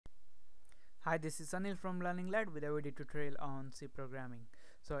Hi, this is Anil from Learning Lad with a video tutorial on C programming.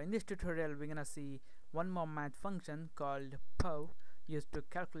 So in this tutorial we're gonna see one more math function called pow used to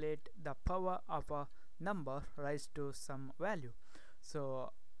calculate the power of a number raised to some value.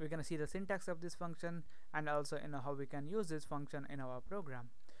 So we're gonna see the syntax of this function and also how we can use this function in our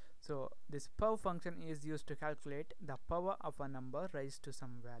program. So this pow function is used to calculate the power of a number raised to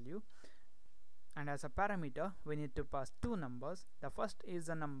some value, and as a parameter we need to pass two numbers. The first is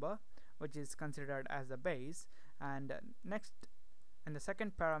a number which is considered as the base, and the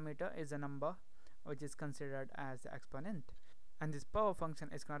second parameter is a number which is considered as the exponent. And this power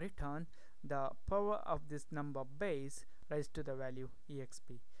function is going to return the power of this number base raised to the value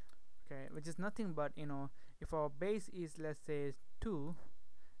exp, okay, which is nothing but if our base is, let's say, 2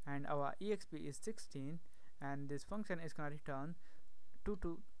 and our exp is 16, and this function is going to return 2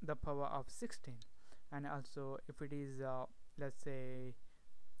 to the power of 16. And also if it is let's say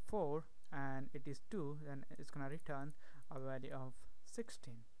 4 and it is 2, then it's gonna return a value of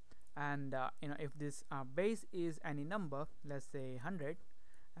 16. And if this base is any number, let's say 100,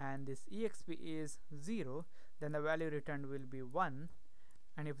 and this exp is 0, then the value returned will be 1.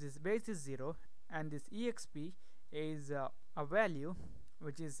 And if this base is 0 and this exp is a value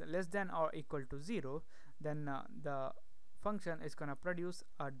which is less than or equal to 0, then the function is gonna produce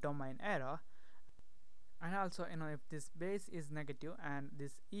a domain error. And also if this base is negative and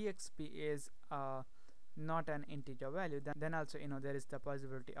this exp is not an integer value, then also there is the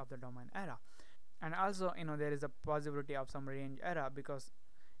possibility of the domain error. And also there is a possibility of some range error, because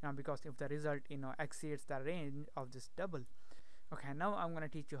if the result exceeds the range of this double. Okay, now I'm going to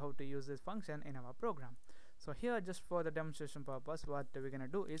teach you how to use this function in our program. So here, just for the demonstration purpose, what we're going to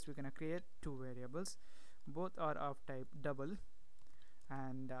do is we're going to create two variables. Both are of type double,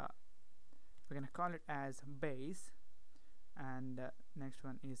 and we're going to call it as base, and next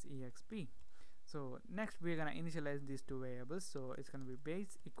one is exp. So next we're going to initialize these two variables. So it's going to be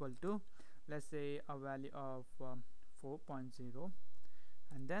base equal to, let's say, a value of 4.0,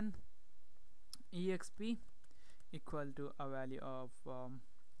 and then exp equal to a value of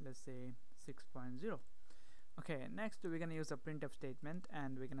let's say 6.0. okay, next we're going to use a printf statement,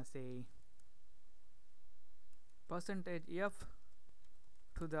 and we're going to say percentage f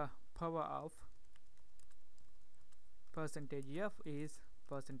to the power of percentage f is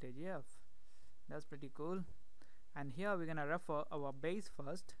percentage f. That's pretty cool. And here we're gonna refer our base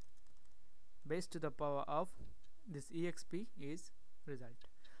first. Base to the power of this exp is result.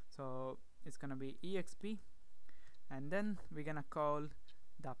 So it's gonna be exp, and then we're gonna call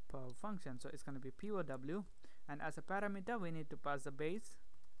the pow function. So it's gonna be pow, and as a parameter we need to pass the base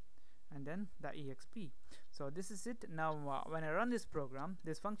and then the exp. So this is it. Now when I run this program,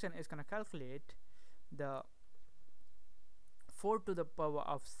 this function is gonna calculate the 4 to the power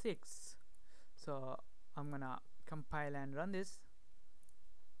of 6. So I'm gonna compile and run this.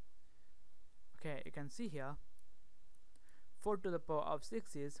 Okay, you can see here 4 to the power of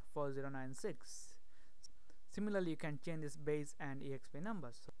 6 is 4096. Similarly, you can change this base and exp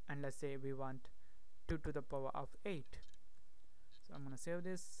numbers. And let's say we want 2 to the power of 8. So I'm gonna save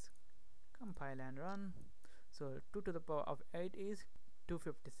this, compile and run. So 2 to the power of 8 is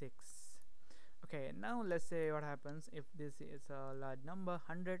 256. okay, now let's say what happens if this is a large number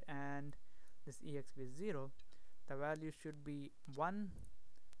 100 and this exp is 0. The value should be 1.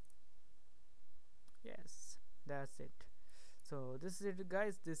 Yes, that's it. So this is it,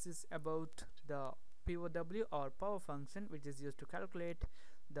 guys. This is about the pow or power function, which is used to calculate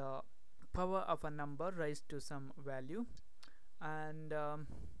the power of a number raised to some value. And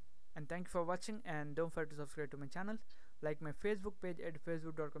thank you for watching, and don't forget to subscribe to my channel, like my Facebook page at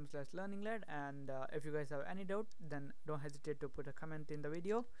facebook.com/learninglad, and if you guys have any doubt, then don't hesitate to put a comment in the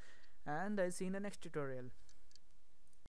video, and I'll see you in the next tutorial.